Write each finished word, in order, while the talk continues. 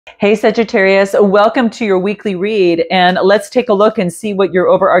Hey Sagittarius, welcome to your weekly read, and let's take a look and see what your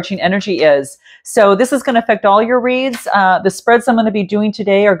overarching energy is. So this is going to affect all your reads. The spreads I'm going to be doing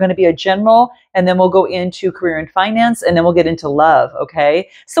today are going to be a general, and then we'll go into career and finance, and then we'll get into love, okay?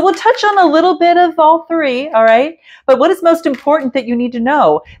 So we'll touch on a little bit of all three, all right? But what is most important that you need to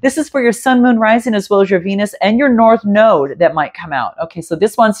know? This is for your sun, moon, rising, as well as your Venus and your north node that might come out. Okay, so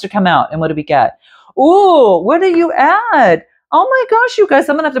this wants to come out, and what do we get? Ooh, what do you add? Oh my gosh, you guys,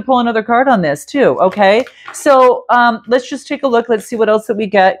 I'm going to have to pull another card on this too, okay? So let's just take a look. Let's see what else that we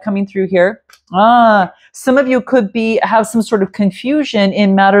get coming through here. Some of you could have some sort of confusion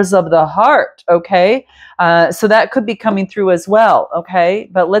in matters of the heart, okay? So that could be coming through as well, okay?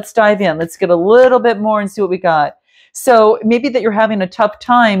 But let's dive in. Let's get a little bit more and see what we got. So maybe that you're having a tough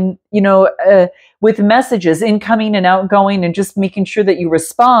time, with messages incoming and outgoing, and just making sure that you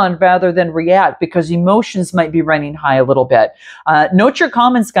respond rather than react, because emotions might be running high a little bit. Note your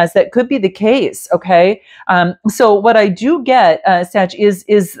comments, guys. That could be the case. Okay. So what I do get, Sag, is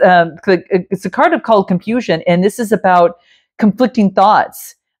it's a card called confusion, and this is about conflicting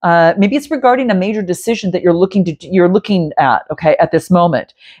thoughts. Maybe it's regarding a major decision that you're looking at, okay, at this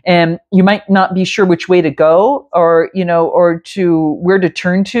moment, and you might not be sure which way to go, or to where to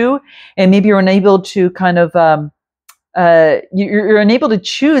turn to, and maybe you're unable to you're unable to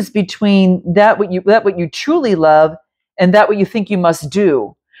choose between what you truly love and that what you think you must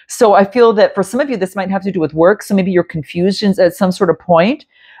do. So I feel that for some of you, this might have to do with work. So maybe you're confused at some sort of point,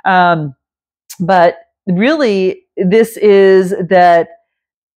 but really, this is that.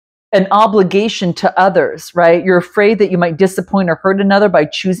 An obligation to others, right? You're afraid that you might disappoint or hurt another by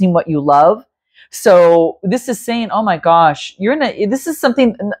choosing what you love. So this is saying, oh my gosh, this is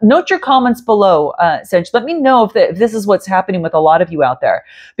something. Note your comments below, Sage. Let me know if this is what's happening with a lot of you out there,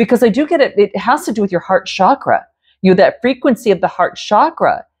 because I do get it. It has to do with your heart chakra. That frequency of the heart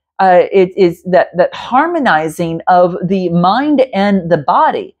chakra. It is that harmonizing of the mind and the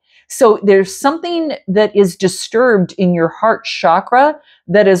body. So there's something that is disturbed in your heart chakra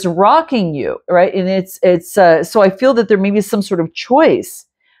that is rocking you, right? And so I feel that there may be some sort of choice.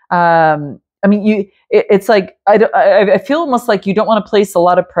 It's like, I feel almost like you don't want to place a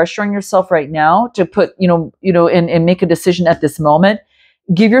lot of pressure on yourself right now to put, and make a decision at this moment.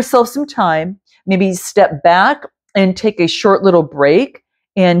 Give yourself some time, maybe step back and take a short little break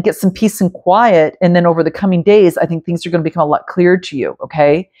and get some peace and quiet. And then over the coming days, I think things are going to become a lot clearer to you.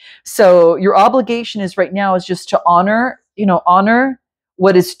 Okay. So your obligation is right now is just to honor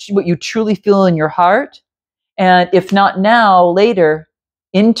what you truly feel in your heart. And if not now, later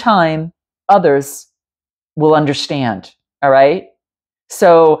in time, others will understand. All right.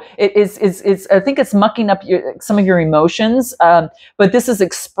 So I think it's mucking up some of your emotions. But this is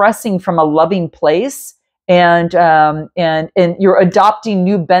expressing from a loving place. And you're adopting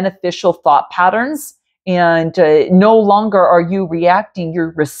new beneficial thought patterns, and no longer are you reacting,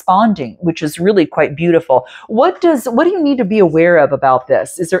 you're responding, which is really quite beautiful. What do you need to be aware of about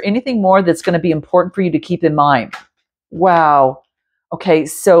this? Is there anything more that's going to be important for you to keep in mind? Wow. Okay,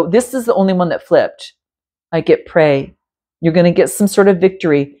 so this is the only one that flipped. I get pray. You're going to get some sort of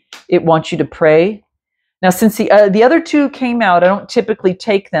victory. It wants you to pray. Now, since the other two came out, I don't typically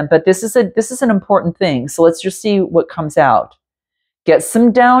take them, but this is an important thing. So let's just see what comes out. Get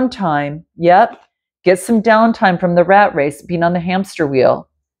some downtime. Yep. Get some downtime from the rat race, being on the hamster wheel.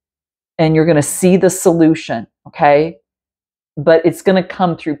 And you're going to see the solution, okay? But it's going to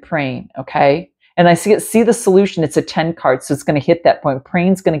come through praying, okay? And I see the solution. It's a 10 card, so it's going to hit that point.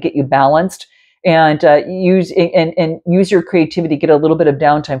 Praying's going to get you balanced. And use your creativity, get a little bit of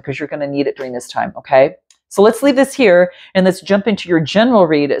downtime, because you're going to need it during this time, okay? So let's leave this here, and let's jump into your general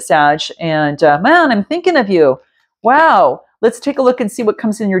read, Sag. And man, I'm thinking of you. Wow. Let's take a look and see what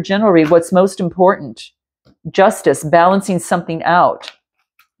comes in your general read. What's most important? Justice, balancing something out.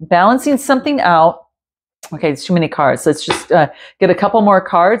 Balancing something out. Okay, it's too many cards. Let's just get a couple more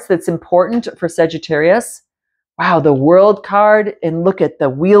cards that's important for Sagittarius. Wow, the World card, and look at the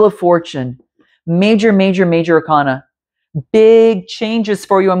Wheel of Fortune. Major, major, major arcana. Big changes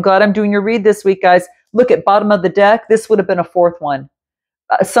for you. I'm glad I'm doing your read this week, guys. Look at bottom of the deck. This would have been a fourth one.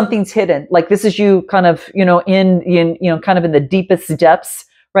 Something's hidden. Like this is you kind of, in kind of in the deepest depths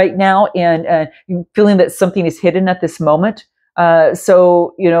right now, and feeling that something is hidden at this moment.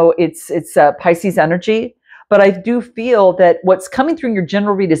 So it's Pisces energy. But I do feel that what's coming through your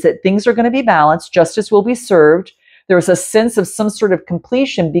general read is that things are going to be balanced. Justice will be served. There's a sense of some sort of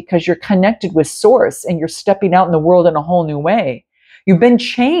completion because you're connected with Source and you're stepping out in the world in a whole new way. You've been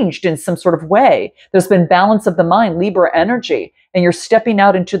changed in some sort of way. There's been balance of the mind, Libra energy, and you're stepping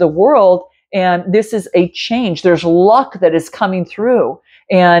out into the world, and this is a change. There's luck that is coming through.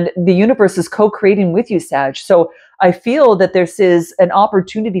 And the universe is co-creating with you, Sag. So I feel that this is an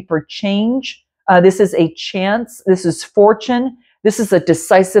opportunity for change. This is a chance. This is fortune. This is a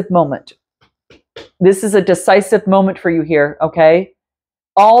decisive moment. This is a decisive moment for you here, okay?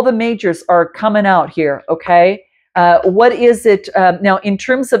 All the majors are coming out here, okay? What is it? Now, in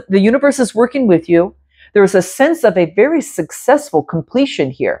terms of the universe is working with you, there's a sense of a very successful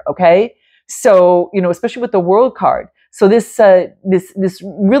completion here, okay? So, you know, especially with the World card. So this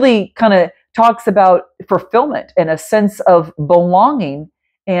really kind of talks about fulfillment and a sense of belonging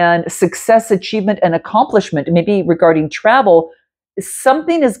and success, achievement, and accomplishment. Maybe regarding travel,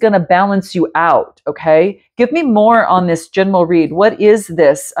 something is going to balance you out, okay? Give me more on this general read. What is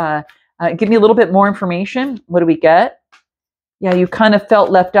this? Give me a little bit more information. What do we get? Yeah, you kind of felt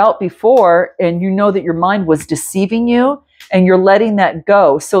left out before, and you know that your mind was deceiving you, and you're letting that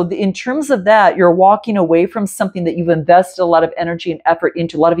go. So in terms of that, you're walking away from something that you've invested a lot of energy and effort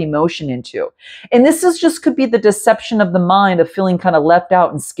into, a lot of emotion into. And this is just could be the deception of the mind of feeling kind of left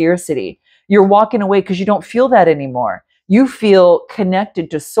out in scarcity. You're walking away because you don't feel that anymore. You feel connected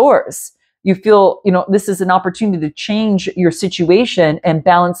to source. You feel, you know, this is an opportunity to change your situation and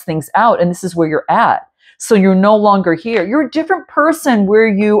balance things out. And this is where you're at. So you're no longer here. You're a different person where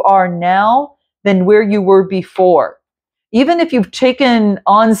you are now than where you were before. Even if you've taken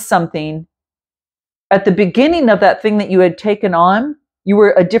on something at the beginning of that thing that you had taken on, you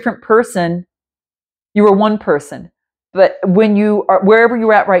were a different person. You were one person. But when you are wherever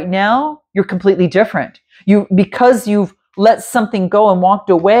you're at right now, you're completely different. Because you've let something go and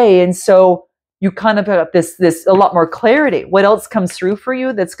walked away. And so you kind of have this a lot more clarity. What else comes through for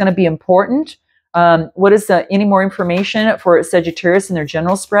you that's going to be important? What is any more information for Sagittarius in their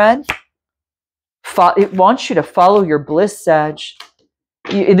general spread? It wants you to follow your bliss, Sag.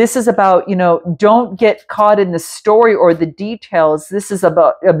 This is about, you know, don't get caught in the story or the details. This is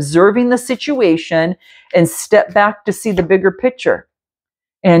about observing the situation and step back to see the bigger picture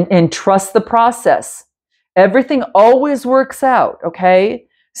and trust the process. Everything always works out, okay?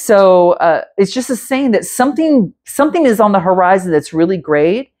 So it's just a saying that something is on the horizon that's really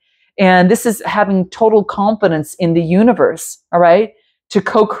great. And this is having total confidence in the universe, all right, to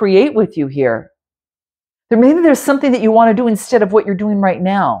co-create with you here. Maybe there's something that you want to do instead of what you're doing right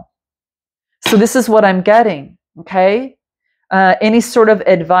now. So this is what I'm getting, okay? Any sort of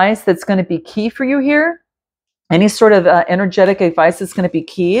advice that's going to be key for you here? Any sort of energetic advice that's going to be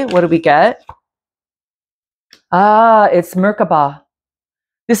key? What do we get? It's Merkaba.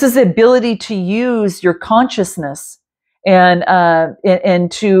 This is the ability to use your consciousness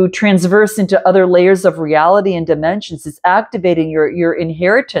and to transverse into other layers of reality and dimensions. It's activating your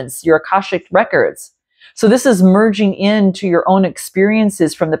inheritance, your Akashic records. So this is merging into your own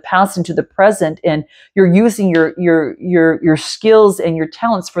experiences from the past into the present, and you're using your skills and your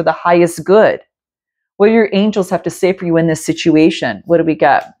talents for the highest good. What do your angels have to say for you in this situation? What do we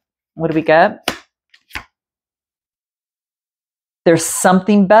get? What do we get? There's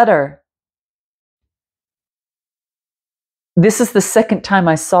something better. This is the second time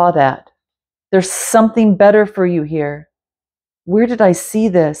I saw that. There's something better for you here. Where did I see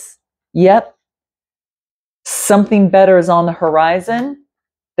this? Yep. Something better is on the horizon.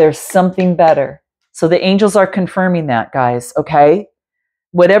 There's something better. So the angels are confirming that, guys, okay?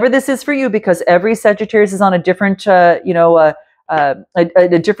 Whatever this is for you, because every Sagittarius is on a different, a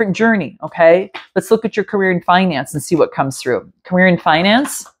different journey, okay? Let's look at your career and finance and see what comes through. Career and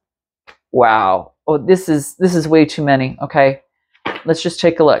finance. Wow. Oh, this is way too many, okay? Let's just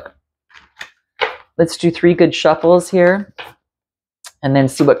take a look. Let's do 3 good shuffles here and then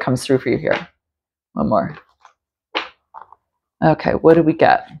see what comes through for you here. One more. Okay, what do we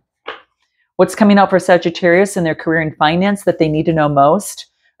get? What's coming out for Sagittarius in their career and finance that they need to know most,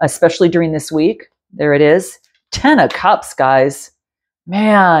 especially during this week? There it is. 10 of Cups, guys.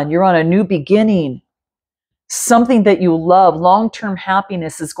 Man, you're on a new beginning. Something that you love. Long-term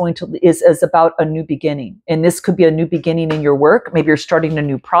happiness is about a new beginning. And this could be a new beginning in your work. Maybe you're starting a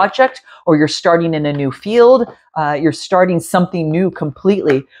new project, or you're starting in a new field. You're starting something new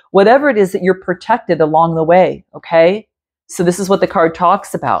completely. Whatever it is that you're protected along the way, okay? So this is what the card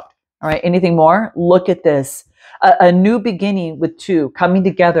talks about. All right, anything more? Look at this. A new beginning with 2, coming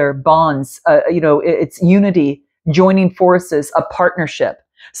together, bonds, it's unity, joining forces, a partnership.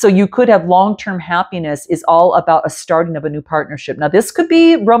 So you could have long-term happiness is all about a starting of a new partnership. Now, this could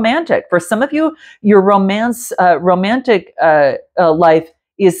be romantic. For some of you, your romantic life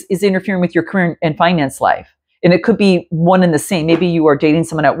is interfering with your career and finance life. And it could be one and the same. Maybe you are dating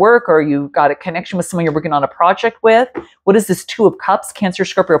someone at work, or you got a connection with someone you're working on a project with. What is this 2 of Cups? Cancer,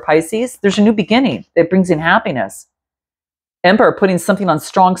 Scorpio, Pisces. There's a new beginning that brings in happiness. Emperor, putting something on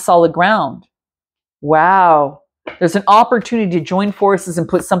strong, solid ground. Wow. There's an opportunity to join forces and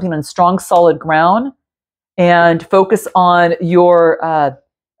put something on strong, solid ground and focus on your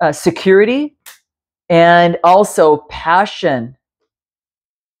security and also passion.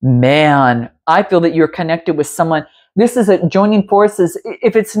 Man, I feel that you're connected with someone. This is a joining forces.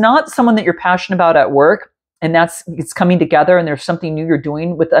 If it's not someone that you're passionate about at work, and it's coming together and there's something new you're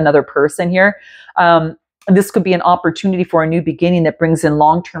doing with another person here, this could be an opportunity for a new beginning that brings in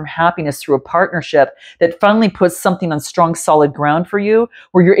long-term happiness through a partnership that finally puts something on strong, solid ground for you,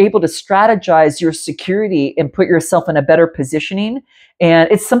 where you're able to strategize your security and put yourself in a better positioning. And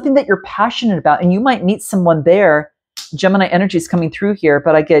it's something that you're passionate about, and you might meet someone there. Gemini energy is coming through here,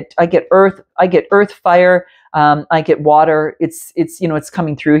 but I get earth, fire, I get water. It's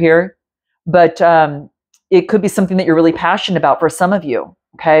coming through here, but it could be something that you're really passionate about for some of you.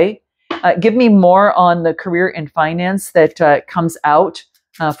 Okay, give me more on the career and finance that comes out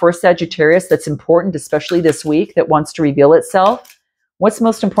for Sagittarius. That's important, especially this week, that wants to reveal itself. What's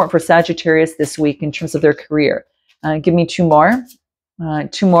most important for Sagittarius this week in terms of their career? Give me two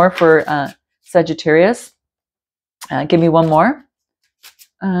more for Sagittarius. Give me one more.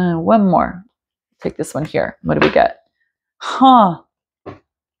 One more. Take this one here. What do we get?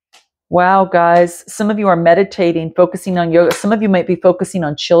 Wow, guys. Some of you are meditating, focusing on yoga. Some of you might be focusing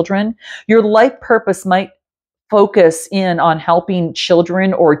on children. Your life purpose might focus in on helping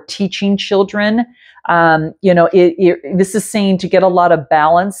children or teaching children. This is saying to get a lot of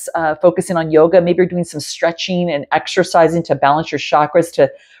balance, focusing on yoga. Maybe you're doing some stretching and exercising to balance your chakras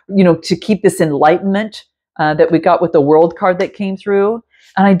to keep this enlightenment that we got with the World card that came through.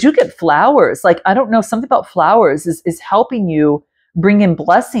 And I do get flowers. Like, I don't know, something about flowers is helping you bring in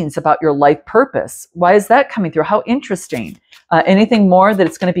blessings about your life purpose. Why is that coming through? How interesting. Anything more that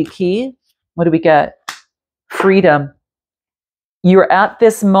it's going to be key? What do we get? Freedom. You're at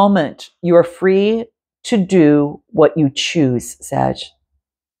this moment. You are free to do what you choose, Sag.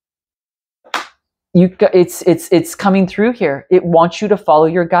 It's coming through here. It wants you to follow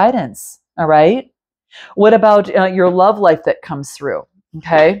your guidance. All right. What about your love life that comes through?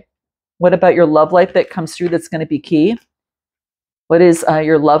 Okay. What about your love life that comes through that's going to be key? What is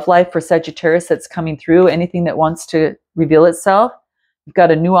your love life for Sagittarius that's coming through? Anything that wants to reveal itself? You've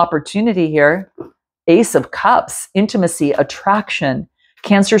got a new opportunity here. Ace of Cups, intimacy, attraction,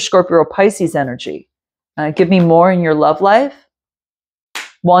 Cancer, Scorpio, Pisces energy. Give me more in your love life.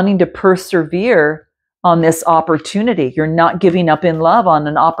 Wanting to persevere on this opportunity. You're not giving up in love on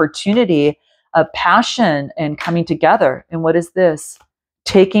an opportunity of passion and coming together. And what is this?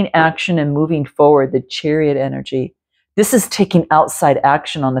 Taking action and moving forward, the Chariot energy. This is taking outside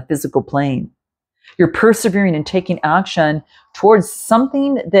action on the physical plane. You're persevering and taking action towards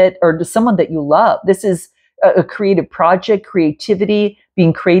something or someone that you love. This is a creative project, creativity,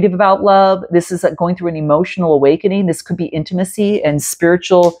 being creative about love. This is going through an emotional awakening. This could be intimacy and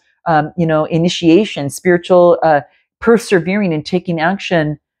spiritual, initiation, spiritual persevering and taking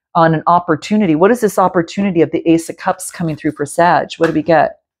action on an opportunity. What is this opportunity of the Ace of Cups coming through for Sag? What do we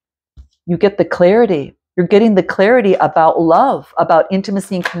get? You get the clarity. You're getting the clarity about love, about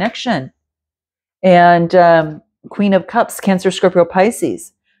intimacy and connection. And Queen of Cups, Cancer, Scorpio,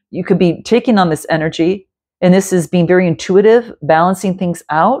 Pisces. You could be taking on this energy, and this is being very intuitive, balancing things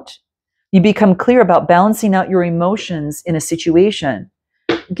out. You become clear about balancing out your emotions in a situation.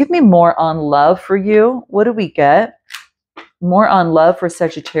 Give me more on love for you. What do we get? More on love for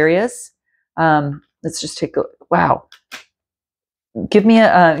Sagittarius. Let's just take a wow. Give me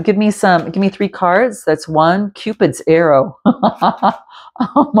three cards. That's one. Cupid's arrow.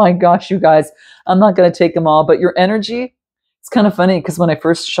 Oh my gosh, you guys. I'm not going to take them all, but your energy, it's kind of funny because when I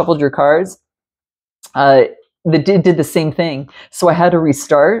first shuffled your cards, they did the same thing. So I had to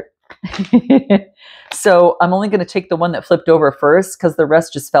restart. So I'm only going to take the one that flipped over first because the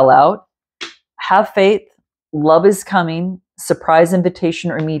rest just fell out. Have faith. Love is coming. Surprise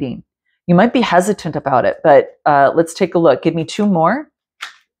invitation or meeting. You might be hesitant about it, but let's take a look. Give me two more.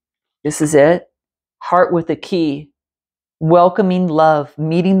 This is it. Heart with a key. Welcoming love.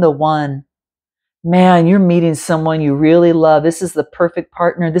 Meeting the one. Man, you're meeting someone you really love. This is the perfect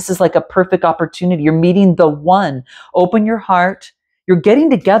partner. This is like a perfect opportunity. You're meeting the one. Open your heart. You're getting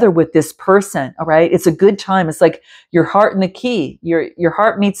together with this person, all right? It's a good time. It's like your heart and the key. Your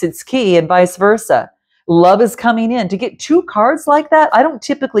heart meets its key and vice versa. Love is coming in. To get two cards like that, I don't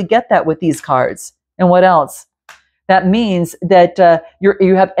typically get that with these cards. And what else? That means that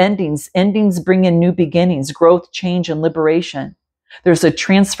you have endings. Endings bring in new beginnings, growth, change, and liberation. There's a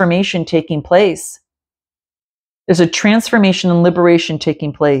transformation taking place. There's a transformation and liberation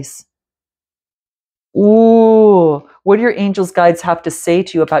taking place. Ooh, What do your angels guides have to say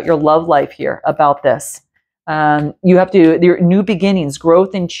to you about your love life here, about this? You have to, your new beginnings,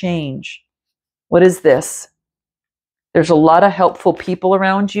 growth and change. What is this? There's a lot of helpful people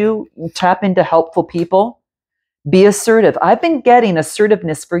around you. Tap into helpful people. Be assertive. I've been getting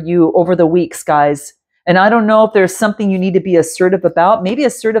assertiveness for you over the weeks, guys. And I don't know if there's something you need to be assertive about. Maybe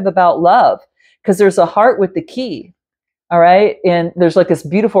assertive about love, because there's a heart with the key. All right. And there's like this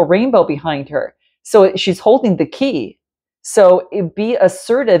beautiful rainbow behind her. So she's holding the key. So be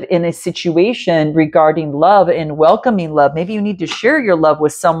assertive in a situation regarding love and welcoming love. Maybe you need to share your love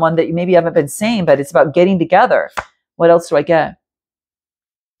with someone that you maybe haven't been saying, but it's about getting together. What else do I get?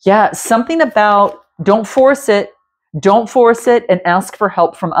 Yeah, something about don't force it. Don't force it, and ask for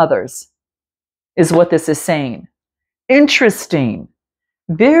help from others is what this is saying. Interesting.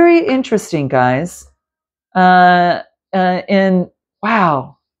 Very interesting, guys. And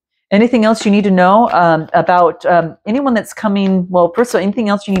wow. Anything else you need to know about anyone that's coming? Well, first of all, anything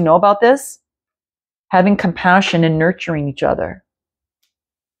else you need to know about this? Having compassion and nurturing each other.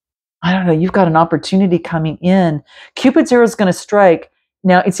 I don't know. You've got an opportunity coming in. Cupid's arrow is going to strike.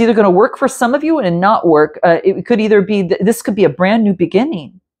 Now, it's either going to work for some of you and not work. It could either be, this could be a brand new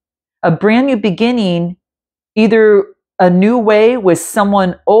beginning. A brand new beginning, either a new way with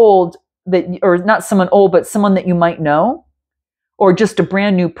someone old, that, or not someone old, but someone that you might know, or just a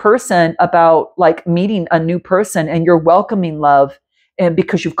brand new person, about like meeting a new person and you're welcoming love, and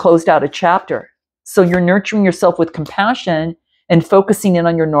because you've closed out a chapter. So you're nurturing yourself with compassion and focusing in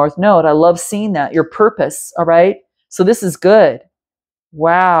on your North Node. I love seeing that, your purpose. All right. So this is good.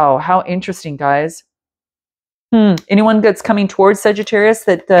 Wow. How interesting, guys. Anyone that's coming towards Sagittarius,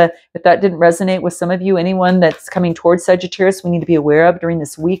 that if that didn't resonate with some of you, anyone that's coming towards Sagittarius, we need to be aware of during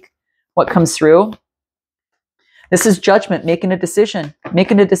this week, what comes through. This is judgment, making a decision,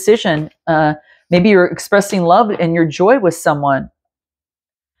 maybe you're expressing love and your joy with someone.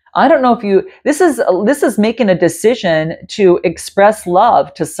 I don't know if you, this is making a decision to express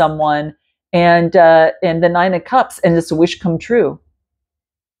love to someone, and the Nine of Cups, and it's a wish come true.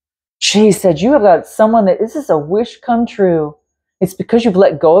 She said, you have got someone that this is a wish come true. It's because you've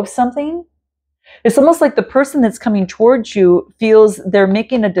let go of something. It's almost like the person that's coming towards you feels they're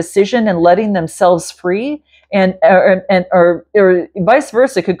making a decision and letting themselves free, or vice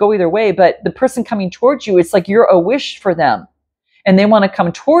versa. It could go either way, but the person coming towards you, it's like you're a wish for them. And they want to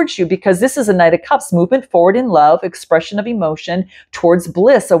come towards you because this is a Knight of Cups, movement forward in love, expression of emotion towards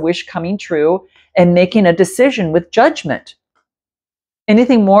bliss, a wish coming true, and making a decision with judgment.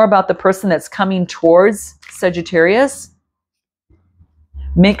 Anything more about the person that's coming towards Sagittarius?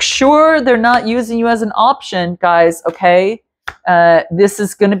 Make sure they're not using you as an option, guys, okay? This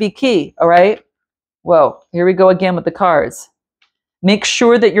is going to be key, all right? Whoa, here we go again with the cards. Make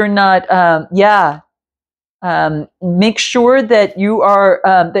sure that you're not, make sure that you are,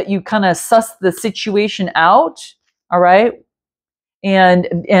 that you kind of suss the situation out, all right? And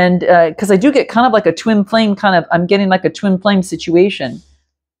because I do get kind of like a twin flame I'm getting like a twin flame situation.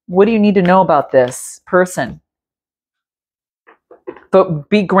 What do you need to know about this person? But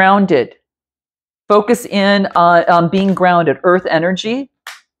be grounded. Focus in on being grounded, earth energy,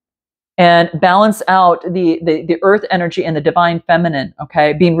 and balance out the earth energy and the divine feminine,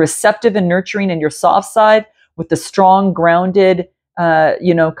 okay? Being receptive and nurturing in your soft side with the strong, grounded,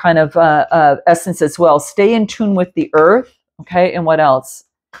 essence as well. Stay in tune with the earth, okay? And what else?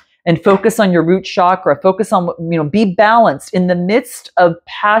 And focus on your root chakra. Focus on, be balanced in the midst of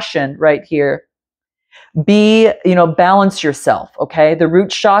passion right here. Balance yourself, okay? The root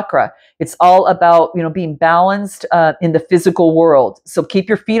chakra, it's all about, being balanced in the physical world. So keep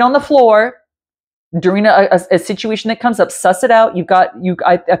your feet on the floor during a situation that comes up. Suss it out.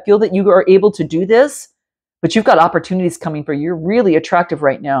 I feel that you are able to do this, but you've got opportunities coming for you. You're really attractive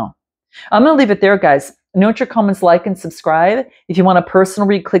right now. I'm going to leave it there, guys. Note your comments, like, and subscribe. If you want a personal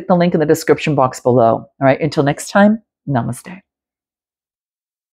read, click the link in the description box below. All right, until next time, namaste.